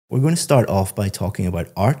We're going to start off by talking about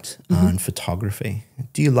art and photography.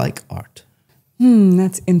 Do you like art?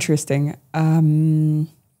 That's interesting.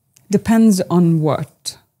 Depends on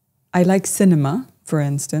what. I like cinema, for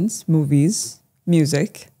instance, movies,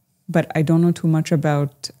 music, but I don't know too much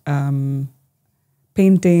about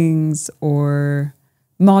paintings or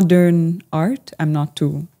modern art. I'm not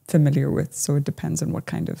too familiar with, so it depends on what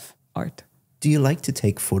kind of art. Do you like to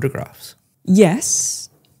take photographs? Yes.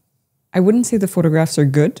 I wouldn't say the photographs are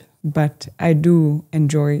good, but I do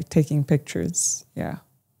enjoy taking pictures, yeah.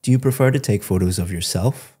 Do you prefer to take photos of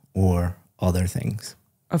yourself or other things?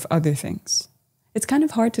 Of other things. It's kind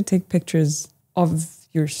of hard to take pictures of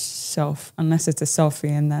yourself unless it's a selfie,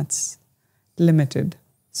 and that's limited.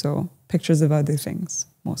 So pictures of other things,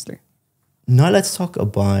 mostly. Now let's talk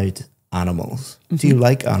about animals. Do you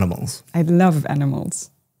like animals? I love animals.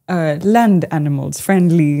 Land animals,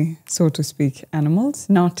 friendly, so to speak, animals,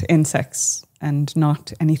 not insects and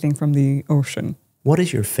not anything from the ocean. What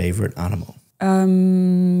is your favorite animal?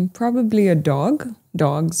 Probably a dog.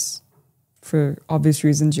 Dogs, for obvious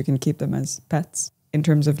reasons, you can keep them as pets. In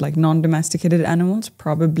terms of like non-domesticated animals,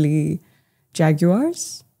 probably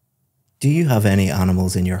jaguars. Do you have any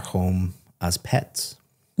animals in your home as pets?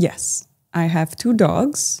 Yes, I have 2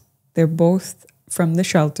 dogs. They're both from the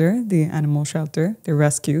shelter, the animal shelter. They're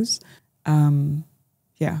rescues.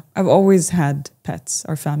 Yeah, I've always had pets.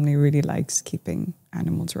 Our family really likes keeping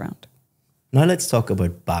animals around. Now let's talk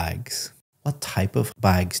about bags. What type of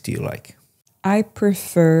bags do you like? I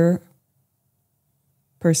prefer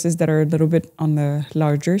purses that are a little bit on the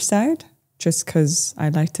larger side, just because I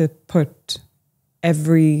like to put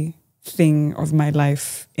everything of my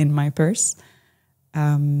life in my purse.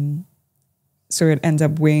 So it ends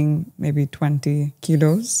up weighing maybe 20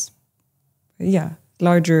 kilos. Yeah,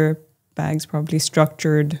 larger bags, probably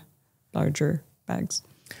structured, larger bags.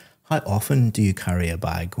 How often do you carry a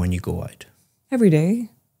bag when you go out? Every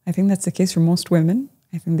day. I think that's the case for most women.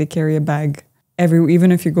 I think they carry a bag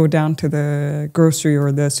even if you go down to the grocery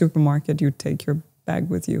or the supermarket, you take your bag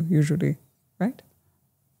with you usually, right?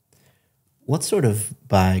 What sort of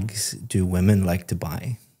bags do women like to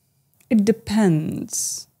buy? It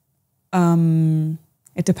depends.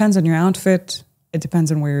 It depends on your outfit. It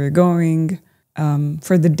depends on where you're going.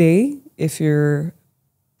 For the day, if you're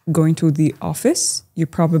going to the office, you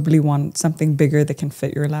probably want something bigger that can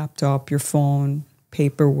fit your laptop, your phone,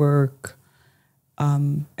 paperwork,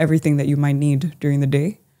 everything that you might need during the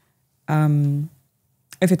day.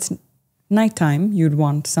 If it's nighttime, you'd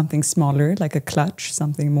want something smaller, like a clutch,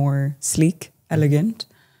 something more sleek, elegant.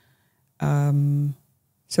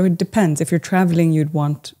 So it depends. If you're traveling, you'd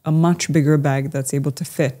want a much bigger bag that's able to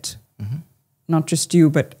fit not just you,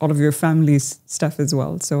 but all of your family's stuff as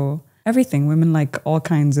well. So everything. Women like all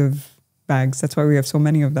kinds of bags. That's why we have so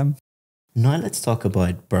many of them. Now let's talk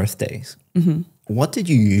about birthdays. What did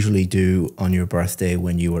you usually do on your birthday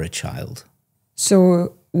when you were a child?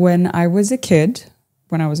 So when I was a kid,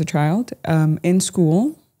 when I was a child, in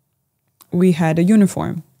school, we had a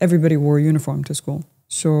uniform. Everybody wore a uniform to school.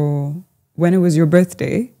 So when it was your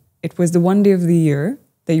birthday, it was the one day of the year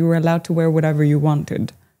that you were allowed to wear whatever you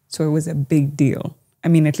wanted. So it was a big deal. I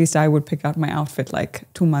mean, at least I would pick out my outfit like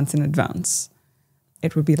 2 months in advance.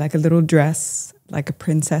 It would be like a little dress, like a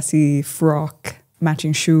princessy frock,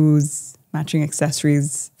 matching shoes, matching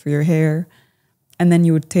accessories for your hair. And then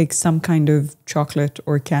you would take some kind of chocolate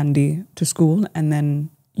or candy to school. And then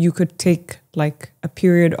you could take like a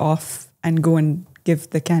period off and go and give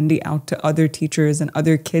the candy out to other teachers and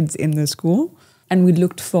other kids in the school. And we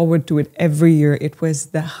looked forward to it every year. It was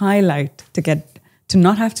the highlight to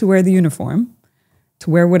not have to wear the uniform, to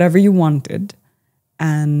wear whatever you wanted,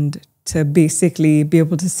 and to basically be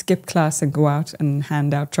able to skip class and go out and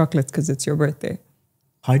hand out chocolates because it's your birthday.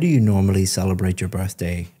 How do you normally celebrate your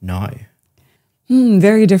birthday now?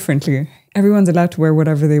 Very differently. Everyone's allowed to wear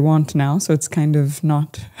whatever they want now, so it's kind of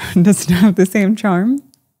doesn't have the same charm.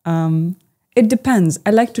 It depends.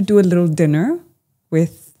 I like to do a little dinner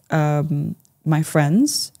with my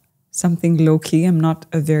friends, something low-key. I'm not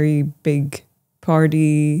a very big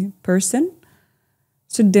party person.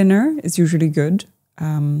 So dinner is usually good,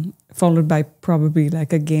 followed by probably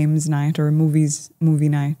like a games night or a movie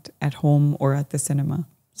night at home or at the cinema,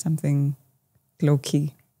 something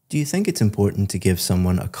low-key. Do you think it's important to give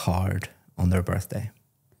someone a card on their birthday?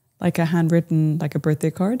 Like a handwritten, like a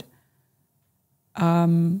birthday card?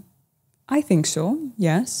 I think so,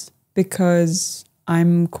 yes, because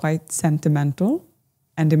I'm quite sentimental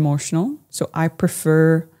and emotional. So I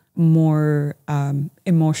prefer more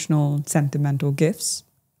emotional, sentimental gifts.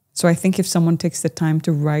 So I think if someone takes the time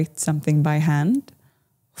to write something by hand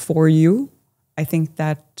for you, I think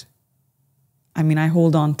that I mean, I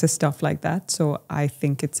hold on to stuff like that. So I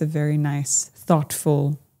think it's a very nice,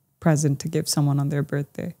 thoughtful present to give someone on their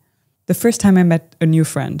birthday. The first time I met a new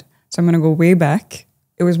friend, so I'm going to go way back.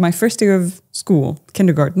 It was my first year of school,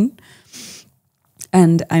 kindergarten.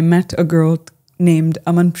 And I met a girl named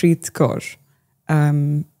Amanpreet Kaur.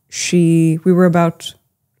 We were about,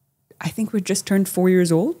 I think we just turned 4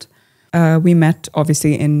 years old. We met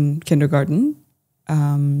obviously in kindergarten,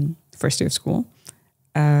 first day of school.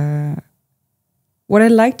 What I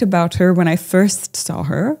liked about her when I first saw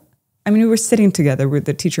her, I mean, we were sitting together where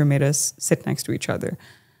the teacher made us sit next to each other.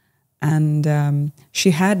 And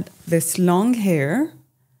she had this long hair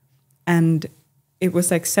and it was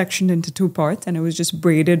like sectioned into 2 parts and it was just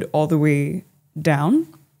braided all the way down.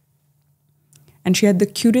 And she had the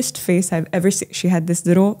cutest face I've ever seen. She had this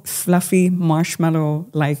little fluffy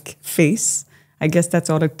marshmallow-like face. I guess that's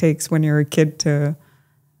all it takes when you're a kid to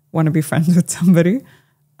want to be friends with somebody.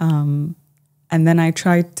 And then I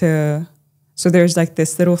tried to... So there's like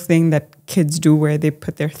this little thing that kids do where they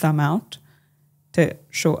put their thumb out to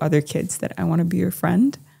show other kids that I want to be your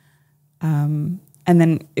friend. And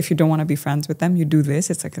then if you don't want to be friends with them, you do this.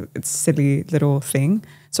 It's like a silly little thing.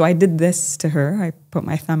 So I did this to her. I put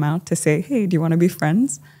my thumb out to say, hey, do you want to be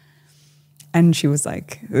friends? And she was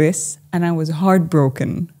like, this. And I was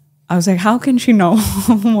heartbroken. I was like, how can she not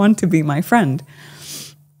want to be my friend?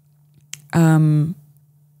 And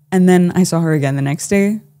then I saw her again the next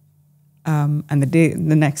day. And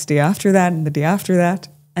the next day after that, and the day after that.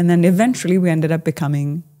 And then eventually we ended up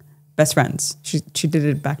becoming best friends. She did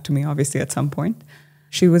it back to me, obviously, at some point.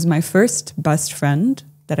 She was my first best friend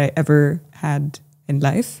that I ever had in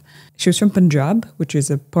life. She was from Punjab, which is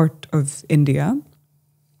a part of India.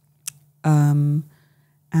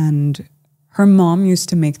 And her mom used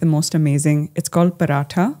to make the most amazing, it's called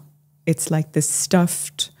paratha. It's like this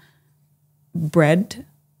stuffed bread.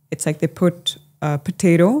 It's like they put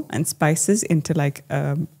potato and spices into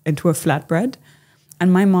into a flatbread.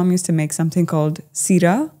 And my mom used to make something called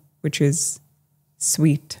sira, which is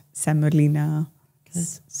sweet semolina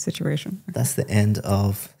situation. Okay. That's the end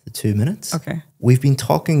of the 2 minutes. Okay. We've been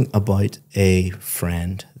talking about a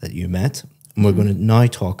friend that you met, and we're going to now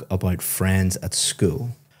talk about friends at school.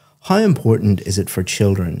 How important is it for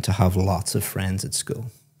children to have lots of friends at school?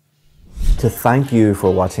 To thank you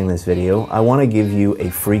for watching this video, I want to give you a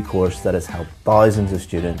free course that has helped thousands of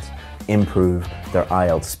students improve their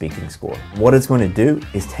IELTS speaking score. What it's going to do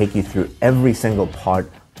is take you through every single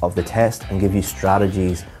part of the test and give you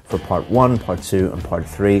strategies for part 1, part 2 and part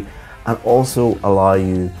 3, and also allow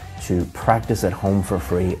you to practice at home for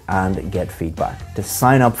free and get feedback. To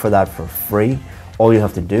sign up for that for free, all you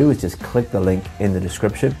have to do is just click the link in the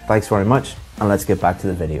description. Thanks very much, and let's get back to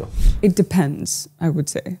the video. It depends, I would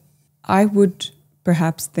say. I would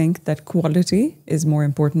perhaps think that quality is more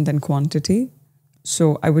important than quantity.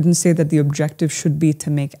 So I wouldn't say that the objective should be to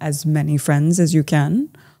make as many friends as you can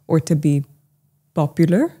or to be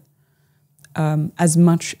popular, as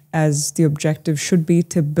much as the objective should be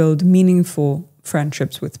to build meaningful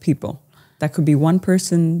friendships with people. That could be one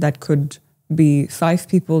person, that could be 5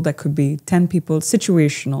 people, that could be 10 people,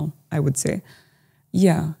 situational, I would say.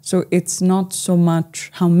 Yeah, so it's not so much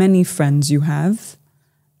how many friends you have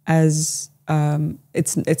as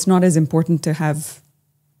it's not as important to have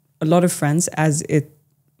a lot of friends as it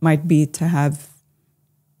might be to have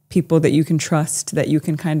people that you can trust, that you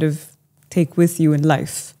can kind of take with you in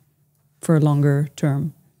life for a longer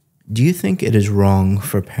term. Do you think it is wrong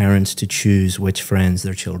for parents to choose which friends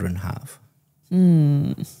their children have?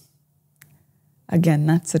 Again,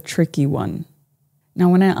 that's a tricky one. Now,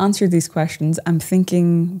 when I answer these questions, I'm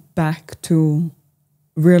thinking back to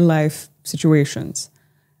real life situations.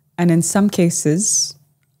 And in some cases,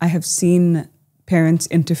 I have seen parents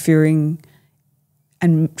interfering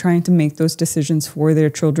and trying to make those decisions for their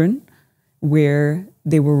children where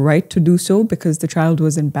they were right to do so because the child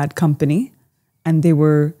was in bad company and they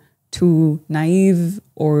were too naive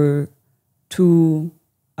or too,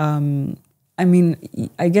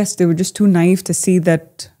 I guess they were just too naive to see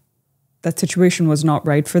that that situation was not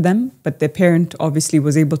right for them. But the parent obviously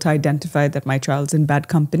was able to identify that my child's in bad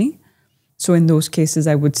company. So in those cases,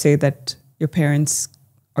 I would say that your parents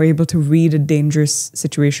are able to read a dangerous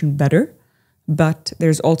situation better. But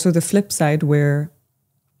there's also the flip side where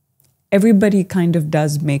everybody kind of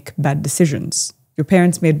does make bad decisions. Your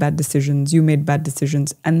parents made bad decisions, you made bad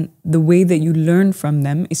decisions. And the way that you learn from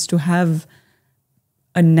them is to have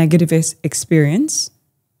a negative experience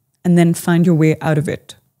and then find your way out of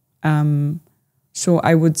it. So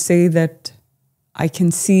I would say that I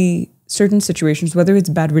can see certain situations, whether it's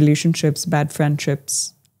bad relationships, bad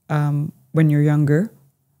friendships when you're younger,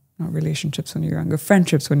 not relationships when you're younger,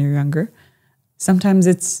 friendships when you're younger, sometimes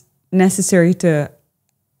it's necessary to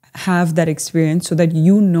have that experience so that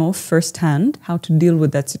you know firsthand how to deal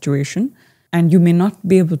with that situation. And you may not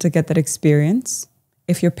be able to get that experience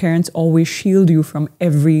if your parents always shield you from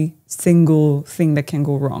every single thing that can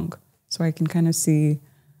go wrong. So I can kind of see,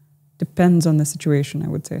 depends on the situation, I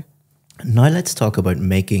would say. Now let's talk about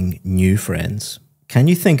making new friends. Can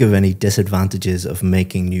you think of any disadvantages of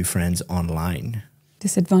making new friends online?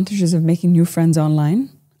 Disadvantages of making new friends online?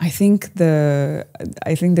 I think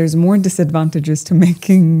there's more disadvantages to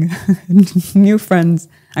making new friends.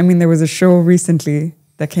 I mean, there was a show recently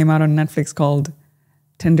that came out on Netflix called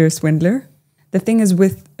Tinder Swindler. The thing is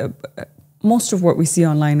with most of what we see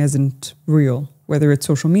online isn't real, whether it's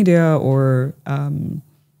social media or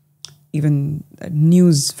even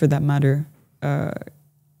news for that matter.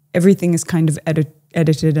 Everything is kind of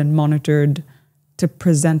edited and monitored to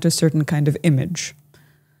present a certain kind of image.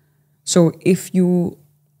 So if you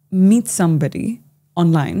meet somebody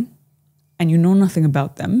online and you know nothing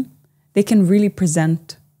about them, they can really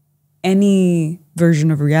present any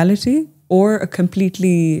version of reality or a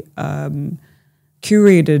completely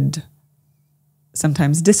curated,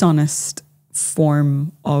 sometimes dishonest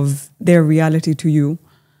form of their reality to you.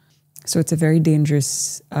 So it's a very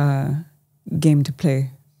dangerous game to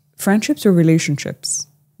play. Friendships or relationships?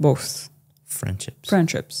 Both.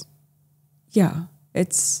 Friendships. Yeah,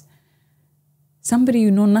 it's somebody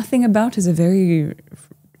you know nothing about is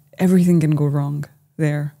everything can go wrong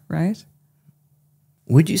there, right?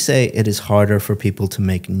 Would you say it is harder for people to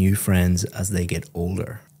make new friends as they get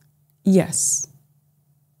older? Yes.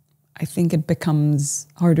 I think it becomes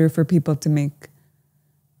harder for people to make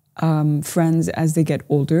friends as they get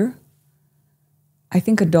older. I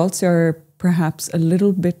think adults are perhaps a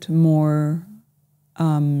little bit more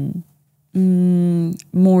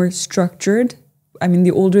structured. I mean,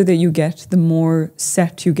 the older that you get, the more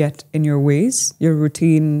set you get in your ways, your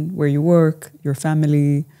routine, where you work, your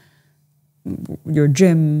family, your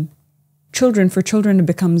gym. For children,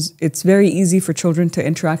 it's very easy for children to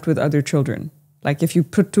interact with other children. Like if you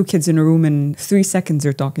put two kids in a room in 3 seconds,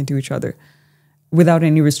 they're talking to each other without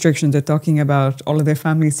any restrictions. They're talking about all of their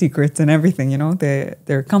family secrets and everything,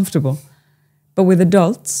 they're comfortable. But with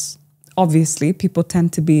adults, obviously, people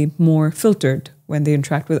tend to be more filtered when they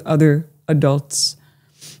interact with other adults.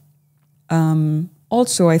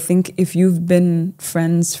 Also, I think if you've been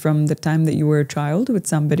friends from the time that you were a child with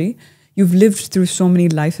somebody, you've lived through so many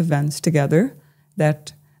life events together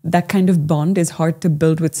that kind of bond is hard to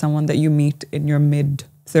build with someone that you meet in your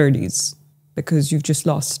mid-30s because you've just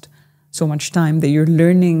lost so much time that you're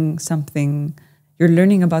learning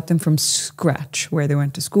about them from scratch, where they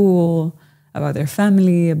went to school, about their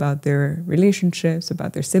family, about their relationships,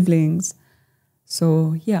 about their siblings.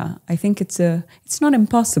 So yeah, I think it's not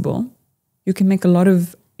impossible. You can make a lot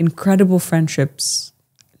of incredible friendships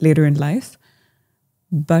later in life,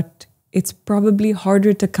 but it's probably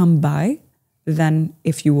harder to come by than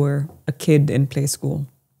if you were a kid in play school.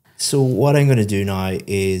 So what I'm going to do now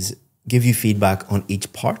is give you feedback on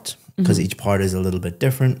each part, because each part is a little bit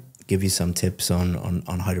different, give you some tips on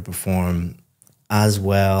how to perform as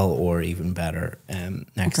well or even better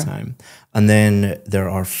next time. And then there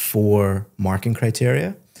are 4 marking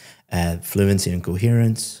criteria: fluency and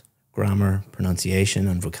coherence, grammar, pronunciation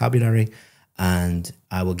and vocabulary. And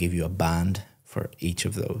I will give you a band for each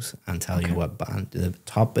of those and tell you what band. The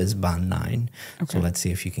top is band 9. So let's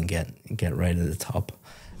see if you can get right at the top.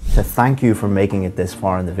 To thank you for making it this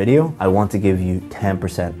far in the video, I want to give you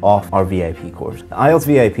 10% off our VIP course. The IELTS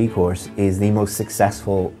VIP course is the most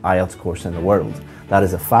successful IELTS course in the world. That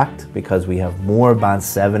is a fact because we have more band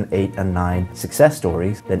 7, 8 and 9 success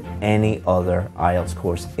stories than any other IELTS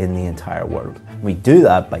course in the entire world. We do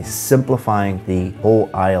that by simplifying the whole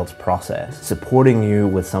IELTS process, supporting you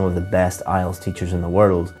with some of the best IELTS teachers in the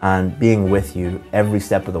world and being with you every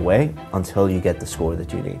step of the way until you get the score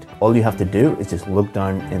that you need. All you have to do is just look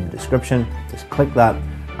down in the description, just click that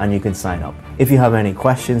and you can sign up. If you have any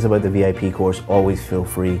questions about the VIP course, always feel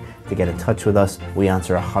free to get in touch with us. We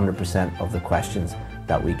answer 100% of the questions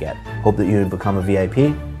that we get. Hope that you become a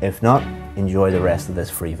VIP. If not, enjoy the rest of this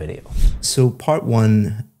free video. So part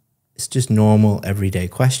 1 is just normal everyday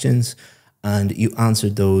questions, and you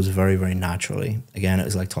answered those very, very naturally. Again, it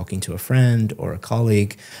was like talking to a friend or a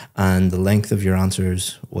colleague, and the length of your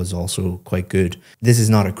answers was also quite good. This is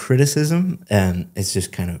not a criticism, it's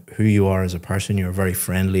just kind of who you are as a person. You're a very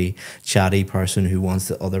friendly, chatty person who wants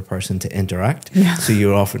the other person to interact. Yeah. So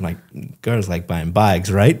you're often like, girls like buying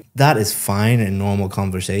bags, right? That is fine in normal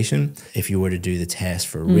conversation. If you were to do the test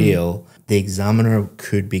for real, the examiner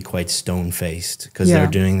could be quite stone-faced because they're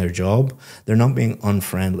doing their job. They're not being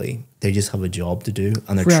unfriendly. They just have a job to do,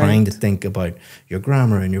 and they're Right. trying to think about your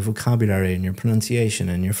grammar and your vocabulary and your pronunciation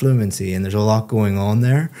and your fluency, and there's a lot going on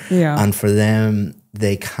there. Yeah. And for them,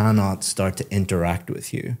 they cannot start to interact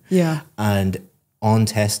with you. Yeah. And on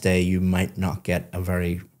test day, you might not get a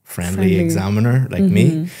very friendly examiner like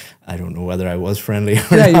me. I don't know whether I was friendly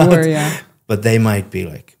or Yeah, not. you were, yeah. But they might be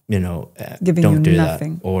like, Giving don't you do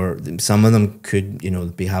nothing. that. Or some of them could,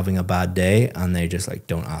 be having a bad day and they just like,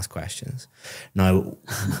 don't ask questions. Now,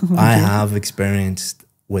 I have experienced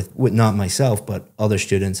with not myself, but other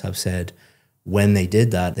students have said when they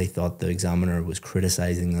did that, they thought the examiner was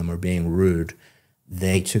criticizing them or being rude.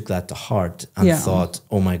 They took that to heart and thought,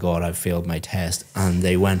 oh my God, I've failed my test. And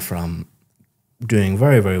they went from doing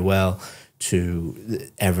very, very well to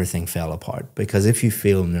everything fell apart. Because if you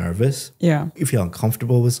feel nervous, if you feel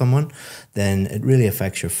uncomfortable with someone, then it really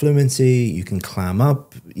affects your fluency. You can clam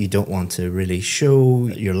up. You don't want to really show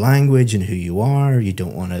your language and who you are. You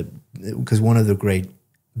don't want to, because one of the great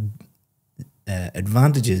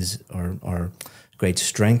advantages or great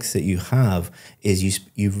strengths that you have is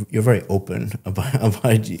you're very open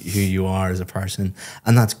about who you are as a person.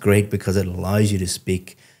 And that's great because it allows you to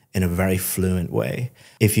speak in a very fluent way.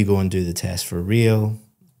 If you go and do the test for real,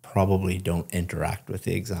 probably don't interact with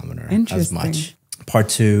the examiner as much. Part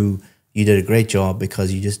 2, you did a great job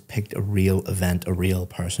because you just picked a real event, a real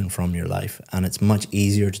person from your life. And it's much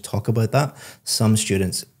easier to talk about that. Some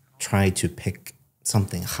students try to pick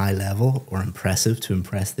something high level or impressive to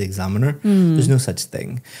impress the examiner. There's no such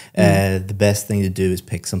thing. The best thing to do is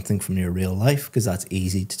pick something from your real life because that's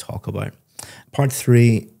easy to talk about. Part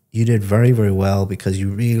 3, you did very, very well because you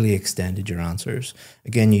really extended your answers.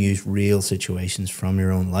 Again, you used real situations from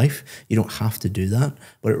your own life. You don't have to do that,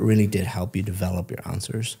 but it really did help you develop your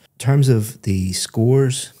answers. In terms of the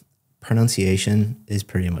scores, pronunciation is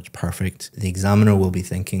pretty much perfect. The examiner will be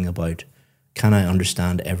thinking about, can I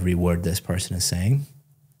understand every word this person is saying?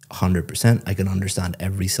 100%. I can understand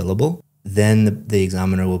every syllable. Then the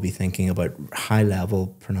examiner will be thinking about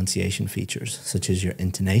high-level pronunciation features, such as your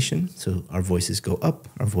intonation. So our voices go up,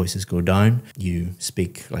 our voices go down. You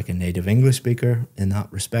speak like a native English speaker in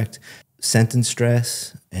that respect. Sentence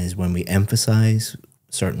stress is when we emphasize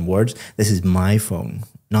certain words. This is my phone,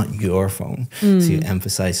 not your phone. So you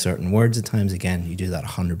emphasize certain words at times. Again, you do that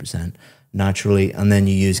 100% naturally. And then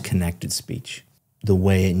you use connected speech. The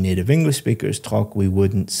way native English speakers talk, we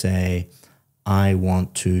wouldn't say, I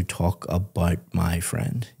want to talk about my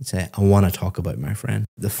friend. You'd say, I want to talk about my friend.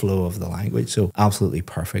 The flow of the language. So absolutely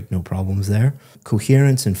perfect. No problems there.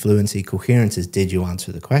 Coherence and fluency. Coherence is, did you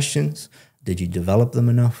answer the questions? Did you develop them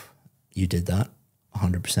enough? You did that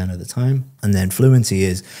 100% of the time. And then fluency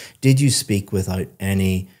is, did you speak without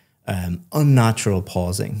any unnatural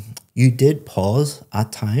pausing? You did pause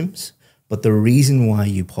at times, but the reason why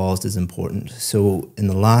you paused is important. So in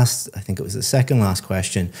the last, I think it was the second last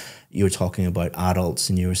question, you were talking about adults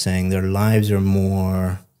and you were saying their lives are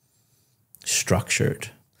more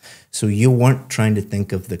structured. So you weren't trying to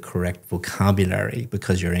think of the correct vocabulary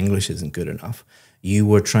because your English isn't good enough. You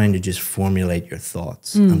were trying to just formulate your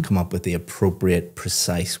thoughts and come up with the appropriate,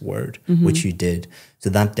 precise word, which you did.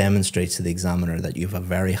 So that demonstrates to the examiner that you have a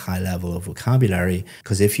very high level of vocabulary.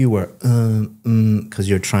 Because if you were, because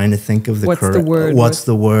you're trying to think of the correct, what's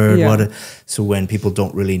the word? Yeah. So when people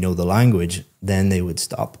don't really know the language, then they would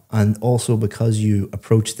stop. And also because you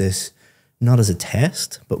approach this not as a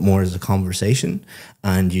test, but more as a conversation,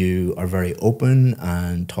 and you are very open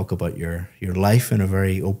and talk about your life in a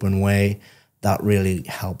very open way, that really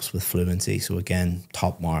helps with fluency. So again,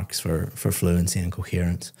 top marks for fluency and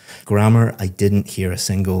coherence. Grammar, I didn't hear a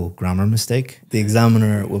single grammar mistake. The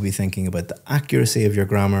examiner will be thinking about the accuracy of your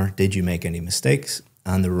grammar. Did you make any mistakes?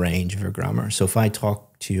 And the range of your grammar. So if I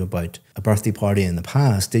talk to you about a birthday party in the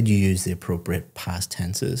past, did you use the appropriate past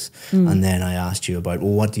tenses? And then I asked you about,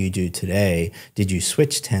 well, what do you do today? Did you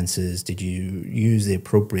switch tenses? Did you use the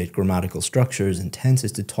appropriate grammatical structures and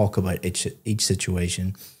tenses to talk about each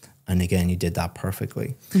situation? And again, you did that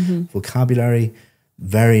perfectly. Vocabulary,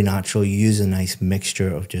 very natural. You use a nice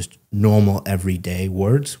mixture of just normal everyday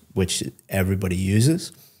words, which everybody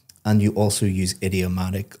uses. And you also use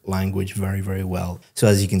idiomatic language very, very well. So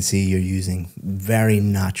as you can see, you're using very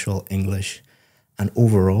natural English. And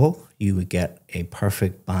overall, you would get a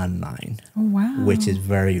perfect band 9. Oh, wow. Which is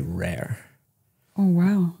very rare. Oh,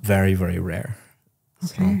 wow. Very, very rare.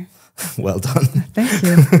 Okay. So, well done. Thank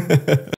you.